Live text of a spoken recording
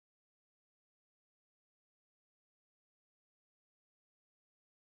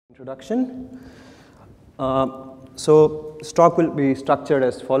introduction. So this talk will be structured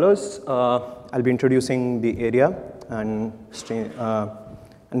as follows. I'll be introducing the area, and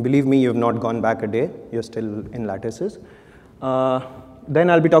believe me, you have not gone back a day. You're still in lattices. Then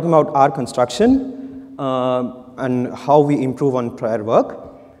I'll be talking about R construction and how we improve on prior work.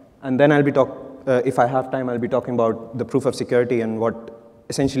 And then I'll be if I have time, I'll be talking about the proof of security and what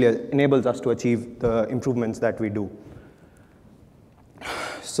essentially enables us to achieve the improvements that we do.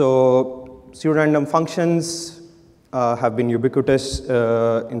 So pseudorandom functions have been ubiquitous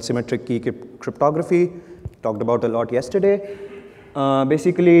in symmetric key cryptography, talked about a lot yesterday.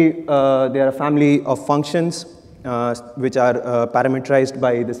 Basically, they are a family of functions which are parameterized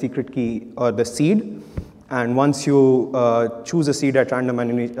by the secret key or the seed. And once you choose a seed at random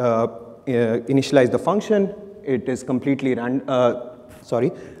and initialize the function, it is completely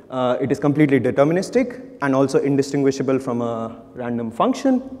it is completely deterministic and also indistinguishable from a random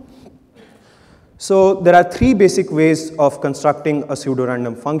function. So there are three basic ways of constructing a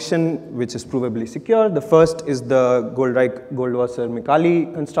pseudorandom function which is provably secure. The first is the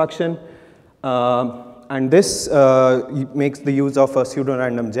Goldwasser-Mikali construction. And this makes the use of a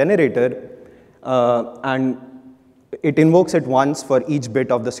pseudorandom generator, and it invokes it once for each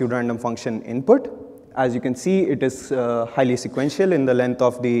bit of the pseudorandom function input. As you can see, it is highly sequential in the length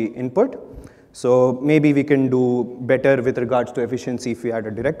of the input. So maybe we can do better with regards to efficiency if we had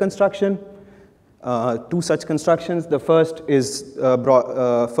a direct construction. Two such constructions. The first is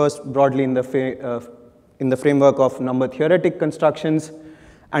broadly in the framework of number theoretic constructions.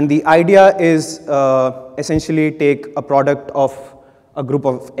 And the idea is essentially take a product of a group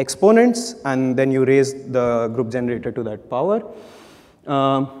of exponents, and then you raise the group generator to that power.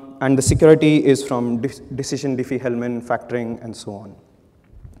 And the security is from decision Diffie-Hellman factoring and so on.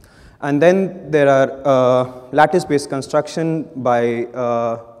 And then there are lattice-based construction by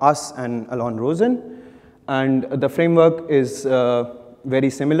us and Alon Rosen. And the framework is very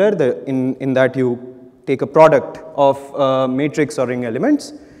similar in that you take a product of matrix or ring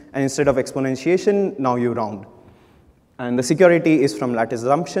elements, and instead of exponentiation, now you round. And the security is from lattice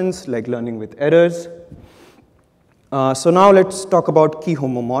assumptions, like learning with errors. So now let's talk about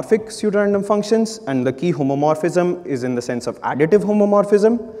key-homomorphic pseudorandom functions. And the key homomorphism is in the sense of additive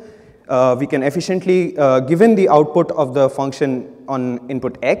homomorphism. We can efficiently, given the output of the function on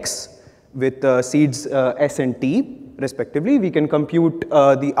input x with seeds s and t, respectively, we can compute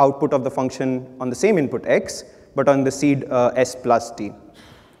the output of the function on the same input x, but on the seed s plus t.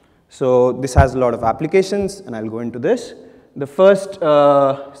 So this has a lot of applications, and I'll go into this. The first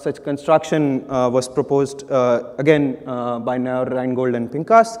such construction was proposed again by Nair, Reingold, and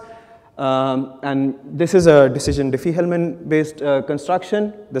Pincus. And this is a decision Diffie-Hellman based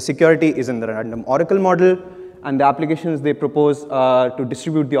construction. The security is in the random oracle model, and the applications they propose are to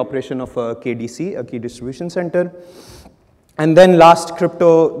distribute the operation of a KDC, a key distribution center. And then last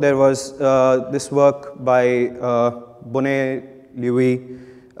crypto, there was this work by Bonnet, Lewy,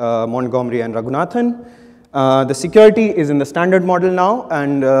 Montgomery, and Raghunathan. The security is in the standard model now,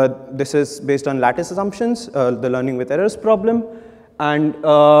 and this is based on lattice assumptions, the learning with errors problem. And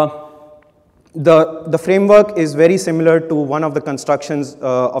the framework is very similar to one of the constructions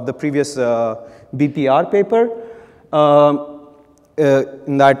of the previous BPR paper,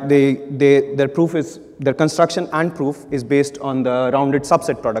 in that their construction and proof is based on the rounded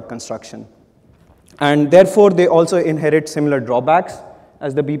subset product construction. And therefore, they also inherit similar drawbacks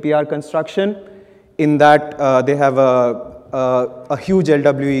as the BPR construction, in that they have a huge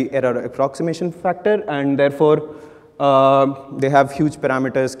LWE error approximation factor, and therefore they have huge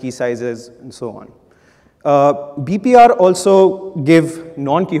parameters, key sizes, and so on. BPR also give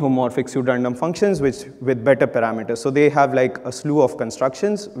non-key homomorphic pseudorandom functions with better parameters. So they have like a slew of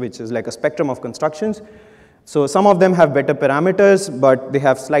constructions, which is like a spectrum of constructions. So some of them have better parameters, but they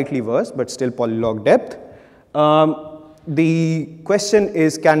have slightly worse, but still polylog depth. The question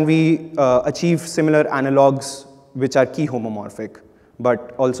is, can we achieve similar analogs which are key homomorphic,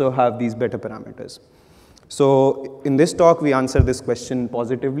 but also have these better parameters? So in this talk, we answer this question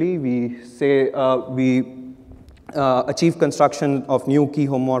positively. We say we achieve construction of new key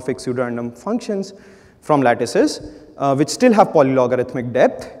homomorphic pseudorandom functions from lattices, which still have polylogarithmic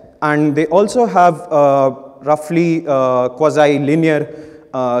depth, and they also have roughly quasi-linear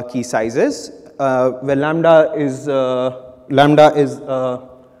key sizes, where lambda is the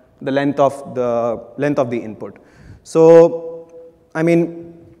length of the input. So, I mean,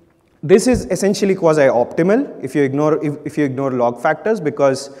 this is essentially quasi-optimal if you ignore log factors,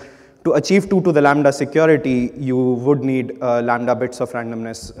 because to achieve 2 to the lambda security, you would need lambda bits of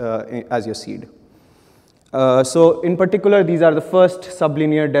randomness as your seed. So in particular, these are the first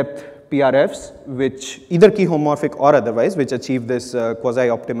sublinear depth PRFs, which either key homomorphic or otherwise, which achieve this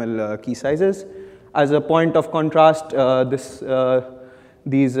quasi-optimal key sizes. As a point of contrast,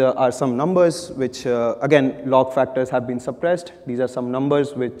 these are some numbers which, again, log factors have been suppressed. These are some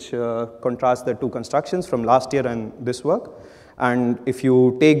numbers which contrast the two constructions from last year and this work. And if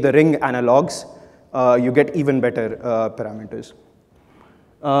you take the ring analogs, you get even better parameters.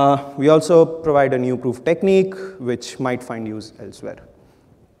 We also provide a new proof technique which might find use elsewhere.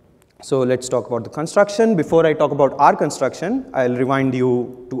 So let's talk about the construction. Before I talk about our construction, I'll rewind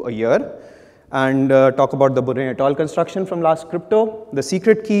you to a year and talk about the Bourdain et al. Construction from last crypto. The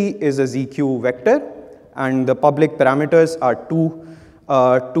secret key is a ZQ vector, and the public parameters are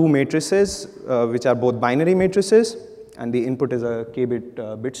two matrices, which are both binary matrices, and the input is a k-bit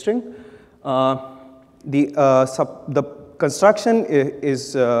bit string. The construction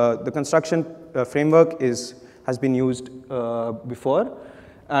is the construction framework has been used before,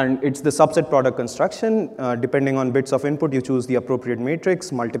 and it's the subset product construction. Depending on bits of input, you choose the appropriate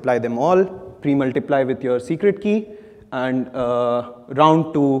matrix, multiply them all, pre-multiply with your secret key, and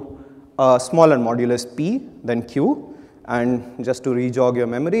round to a smaller modulus p than q. And just to rejog your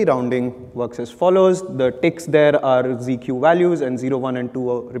memory, rounding works as follows. The ticks there are ZQ values, and 0, 1, and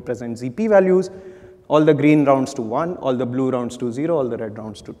 2 represent ZP values. All the green rounds to 1, all the blue rounds to 0, all the red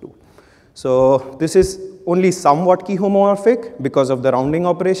rounds to 2. So this is only somewhat key homomorphic because of the rounding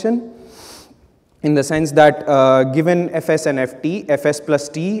operation, in the sense that given fs and ft, fs plus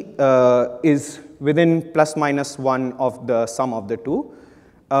t is within plus minus 1 of the sum of the two.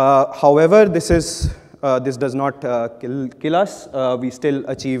 However, this does not kill us. We still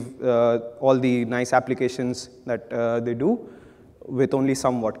achieve all the nice applications that they do with only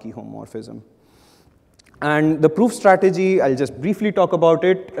somewhat key homomorphism. And the proof strategy, I'll just briefly talk about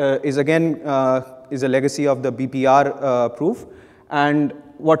it, is again is a legacy of the BPR proof. And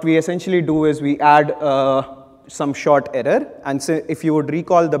what we essentially do is we add some short error. And so if you would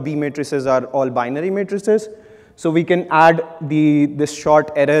recall, the B matrices are all binary matrices. So we can add this short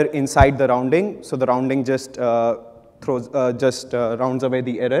error inside the rounding. So the rounding just rounds away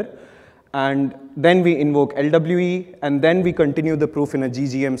the error. And then we invoke LWE, and then we continue the proof in a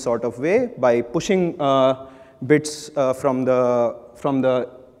GGM sort of way by pushing bits from the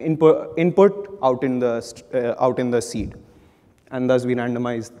input out in the seed, and thus we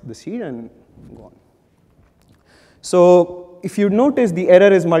randomize the seed and go on. So if you notice, the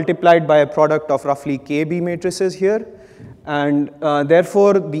error is multiplied by a product of roughly KB matrices here, and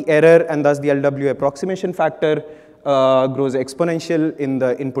therefore the error and thus the LW approximation factor grows exponential in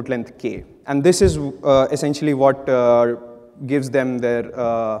the input length k. And this is essentially what gives them their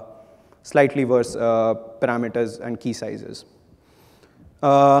slightly worse parameters and key sizes.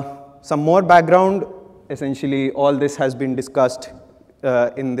 Some more background. Essentially, all this has been discussed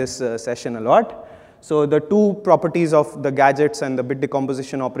in this session a lot. So the two properties of the gadgets and the bit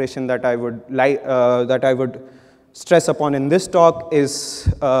decomposition operation that I would stress upon in this talk is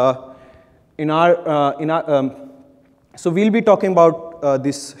so we'll be talking about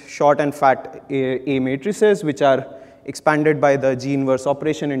these short and fat A matrices, which are expanded by the G inverse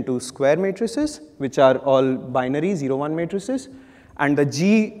operation into square matrices, which are all binary 0, 1 matrices. And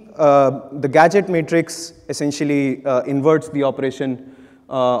the gadget matrix essentially inverts the operation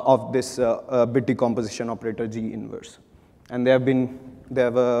of this bit decomposition operator G inverse. And they have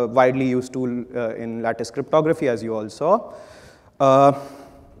a widely used tool in lattice cryptography, as you all saw.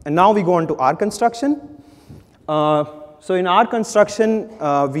 And now we go on to our construction. So in our construction,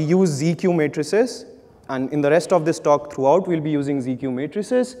 we use ZQ matrices, and in the rest of this talk throughout, we'll be using ZQ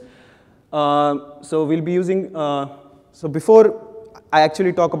matrices. So we'll be using, so before I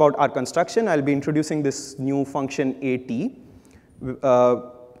actually talk about our construction, I'll be introducing this new function AT,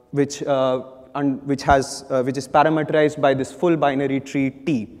 which is parameterized by this full binary tree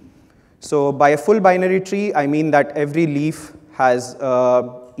T. So by a full binary tree, I mean that every leaf has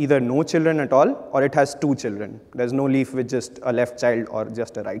either no children at all, or it has 2 children. There's no leaf with just a left child or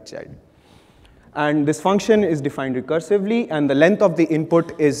just a right child. And this function is defined recursively, and the length of the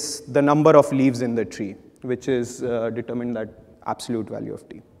input is the number of leaves in the tree, which is determined at absolute value of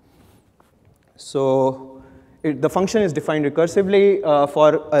T. So the function is defined recursively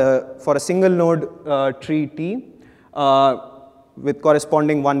for a single node tree T with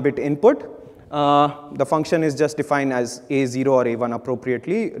corresponding 1-bit input. The function is just defined as A0 or A1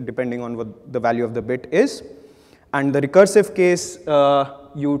 appropriately, depending on what the value of the bit is. And the recursive case,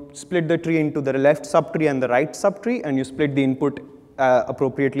 you split the tree into the left subtree and the right subtree, and you split the input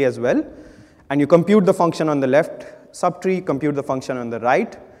appropriately as well. And you compute the function on the left subtree, compute the function on the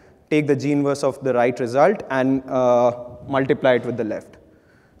right, take the G inverse of the right result and multiply it with the left.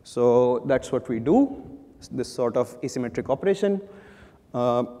 So that's what we do, this sort of asymmetric operation.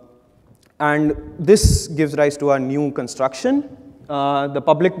 And this gives rise to our new construction. The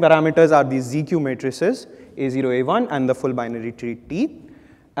public parameters are these ZQ matrices, A0, A1, and the full binary tree T.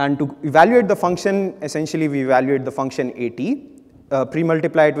 And to evaluate the function, essentially we evaluate the function AT,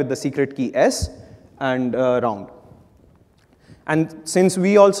 pre-multiply it with the secret key S, and round. And since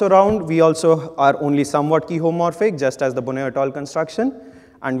we also round, we also are only somewhat key-homomorphic, just as the Bonnet et al. Construction,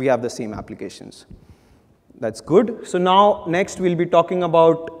 and we have the same applications. That's good. So now, next we'll be talking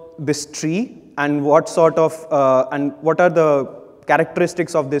about this tree and what sort of, and what are the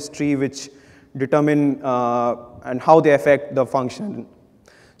characteristics of this tree which determine and how they affect the function.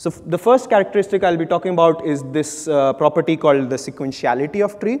 So the first characteristic I'll be talking about is this property called the sequentiality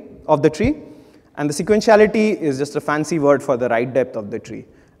of the tree. And the sequentiality is just a fancy word for the right depth of the tree.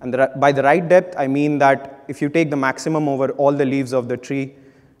 And by the right depth, I mean that if you take the maximum over all the leaves of the tree,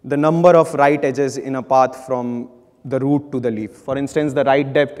 the number of right edges in a path from the root to the leaf. For instance, the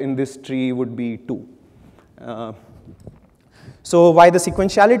right depth in this tree would be 2. So why the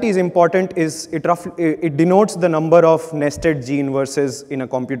sequentiality is important is it denotes the number of nested G inverses in a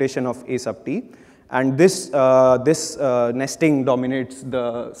computation of A sub t. And this nesting dominates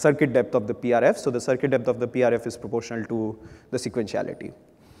the circuit depth of the PRF. So the circuit depth of the PRF is proportional to the sequentiality.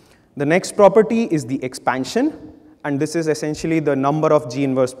 The next property is the expansion. And this is essentially the number of G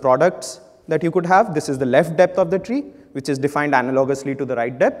inverse products that you could have. This is the left depth of the tree, which is defined analogously to the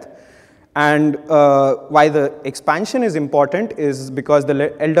right depth. And why the expansion is important is because the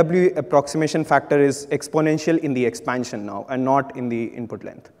LW approximation factor is exponential in the expansion now and not in the input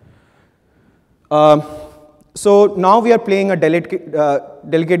length. So now we are playing a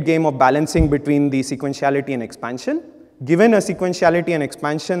delicate game of balancing between the sequentiality and expansion. Given a sequentiality and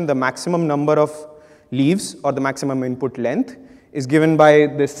expansion, the maximum number of leaves or the maximum input length is given by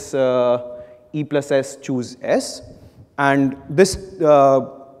this E plus S choose S. And this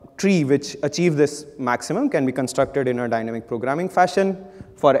tree which achieves this maximum can be constructed in a dynamic programming fashion.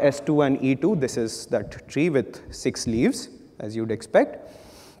 For S2 and E2, this is that tree with 6 leaves, as you'd expect.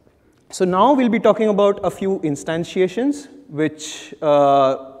 So now we'll be talking about a few instantiations which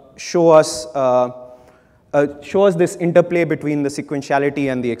show us this interplay between the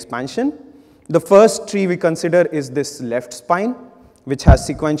sequentiality and the expansion. The first tree we consider is this left spine, which has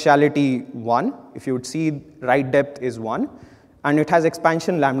sequentiality 1. If you would see, right depth is 1, and it has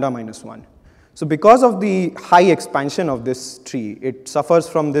expansion lambda minus 1. So because of the high expansion of this tree, it suffers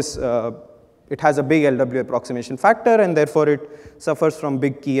from this, it has a big LW approximation factor, and therefore it suffers from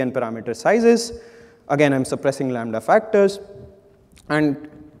big key and parameter sizes. Again, I'm suppressing lambda factors. And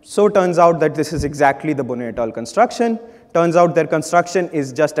so it turns out that this is exactly the Bonnet et al. Construction. Turns out their construction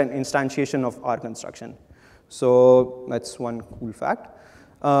is just an instantiation of our construction. So that's one cool fact.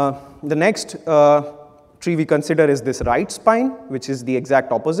 The next tree we consider is this right spine, which is the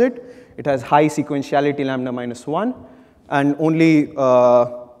exact opposite. It has high sequentiality lambda minus 1 and only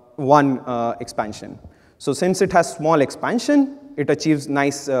 1 expansion. So since it has small expansion, it achieves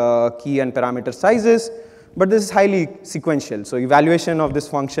nice key and parameter sizes, but this is highly sequential. So evaluation of this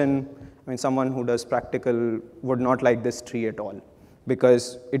function, I mean, someone who does practical would not like this tree at all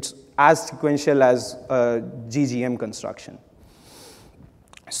because it's as sequential as a GGM construction.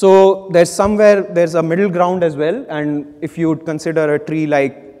 So there's a middle ground as well, and if you would consider a tree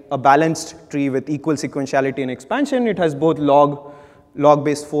like a balanced tree with equal sequentiality and expansion, it has both log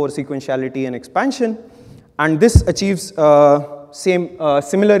base 4 sequentiality and expansion, and this achieves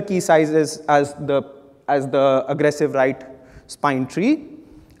similar key sizes as the aggressive right spine tree,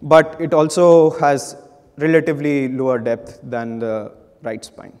 but it also has relatively lower depth than the right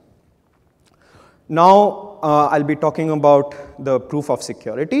spine. Now I'll be talking about the proof of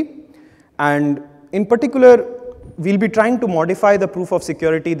security, and in particular we'll be trying to modify the proof of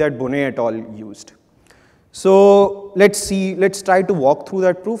security that Bonnet et al. Used. So let's try to walk through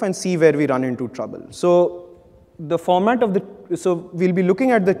that proof and see where we run into trouble. So the format of so we'll be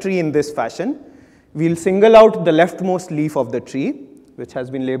looking at the tree in this fashion. We'll single out the leftmost leaf of the tree, which has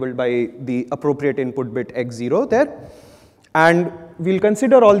been labeled by the appropriate input bit x0 there. And we'll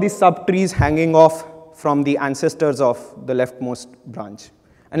consider all these subtrees hanging off from the ancestors of the leftmost branch.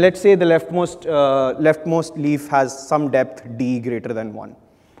 And let's say the leftmost leaf has some depth d greater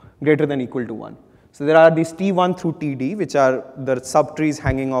than equal to 1. So there are these T1 through Td, which are the subtrees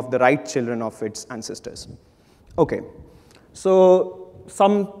hanging off the right children of its ancestors. Okay, so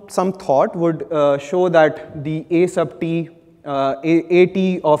some thought would show that the A sub t,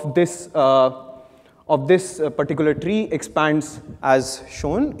 AT of of this particular tree expands as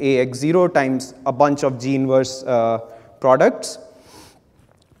shown, AX0 times a bunch of G inverse products.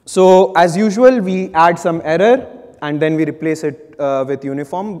 So as usual, we add some error, and then we replace it with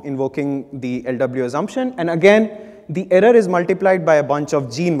uniform, invoking the LW assumption. And again, the error is multiplied by a bunch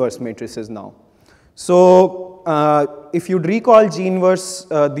of G inverse matrices now. So if you'd recall G inverse,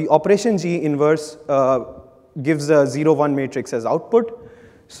 the operation G inverse gives a 0, 1 matrix as output.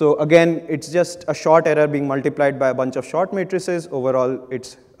 So again, it's just a short error being multiplied by a bunch of short matrices. Overall,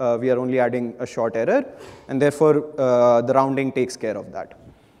 it's, we are only adding a short error, and therefore the rounding takes care of that.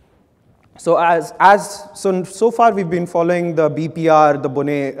 So so far we've been following the BPR, the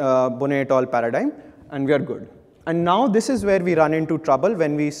Bonnet et al. Paradigm, and we are good. And now this is where we run into trouble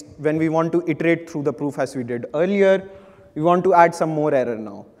when we want to iterate through the proof as we did earlier. We want to add some more error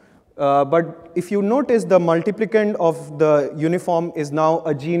now. But if you notice, the multiplicand of the uniform is now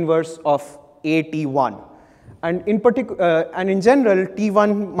a G inverse of AT1. And in general,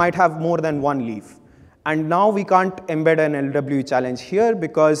 T1 might have more than one leaf. And now we can't embed an LW challenge here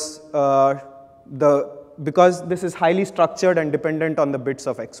because, because this is highly structured and dependent on the bits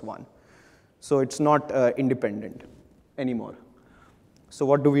of X1. So it's not independent anymore. So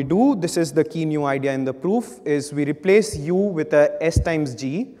what do we do? This is the key new idea in the proof, is we replace U with a S times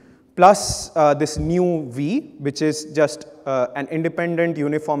G plus this new V, which is just an independent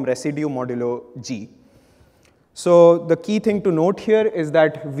uniform residue modulo G. So the key thing to note here is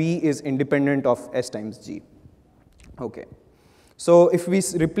that V is independent of S times G. Okay. So if we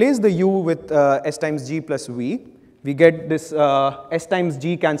replace the U with S times G plus V, we get this S times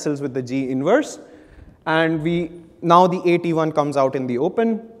G cancels with the G inverse, and now the AT1 comes out in the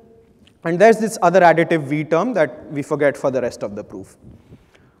open, and there's this other additive V term that we forget for the rest of the proof.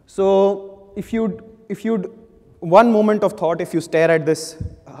 So if you'd one moment of thought, if you stare at this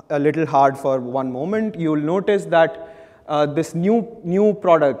a little hard for one moment, you will notice that this new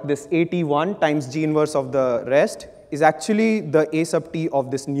product, this AT1 times G inverse of the rest, is actually the A sub T of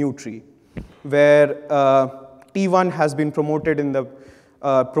this new tree, where T1 has been promoted in the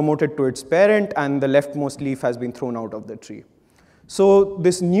promoted to its parent, and the leftmost leaf has been thrown out of the tree. So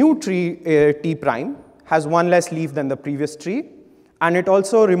this new tree, T prime, has one less leaf than the previous tree, and it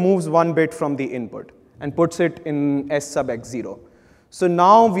also removes one bit from the input and puts it in S sub X0. So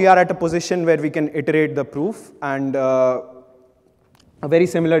now we are at a position where we can iterate the proof, and a very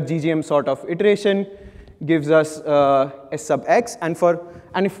similar GGM sort of iteration gives us S sub X, and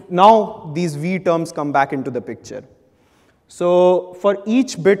if now these V terms come back into the picture. So for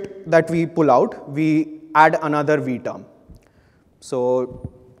each bit that we pull out, we add another V term.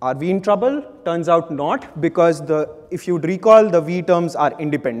 So are we in trouble? Turns out not, because if you recall, the V terms are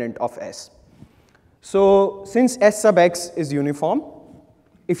independent of S. So since S sub X is uniform,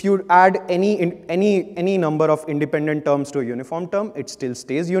 if you add any number of independent terms to a uniform term, it still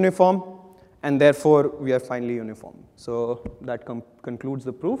stays uniform, and therefore we are finally uniform. So that concludes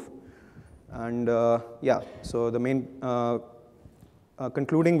the proof. And yeah, so the main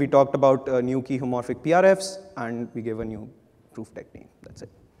concluding, we talked about new key homomorphic PRFs, and we gave a new proof technique. That's it.